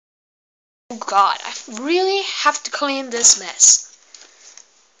Oh God, I really have to clean this mess.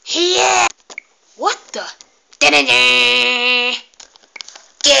 Yeah! What the? Da-da-da!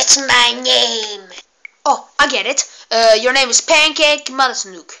 That's my name. Oh, I get it. Your name is Pancake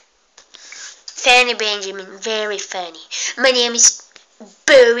Madasanook. Funny, Benjamin, very funny. My name is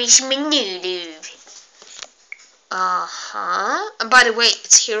Boris Manulu. And by the way,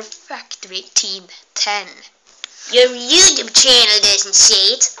 it's Hero Factory Team 10. Your YouTube channel doesn't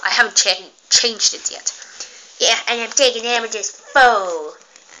say it. I haven't changed it yet. Yeah, and I'm taking damages 4.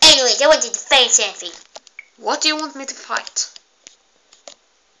 Anyways, I want you to find something. What do you want me to fight?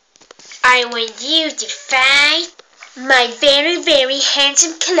 I want you to fight my very, very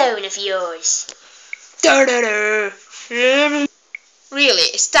handsome clone of yours. Really,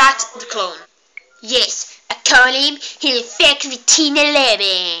 is that the clone? Yes, I call him Hero Factory Team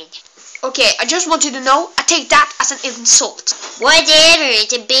 11. Okay, I just want you to know, I take that as an insult. Whatever,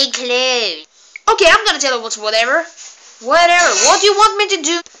 it's a big clone. Okay, I'm gonna tell you what's whatever. Whatever, what do you want me to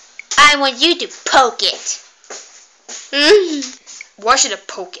do? I want you to poke it. Why should I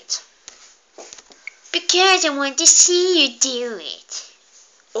poke it? Because I want to see you do it.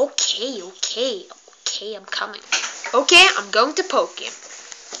 Okay, I'm coming. Okay, I'm going to poke him.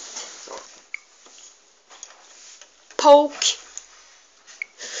 Poke.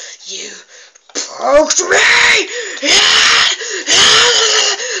 You poked me!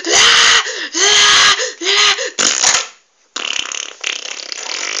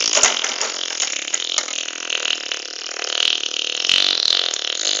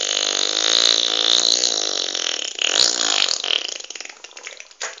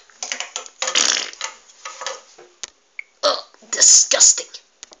 Disgusting.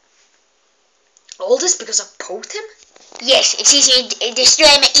 All this because I poked him? Yes, and since you destroy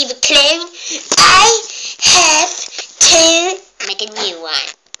my evil clone, I have to make a new one.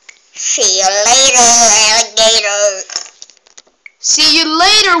 See you later, alligator. See you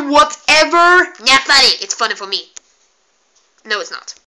later, whatever. Not funny. It's funny for me. No, it's not.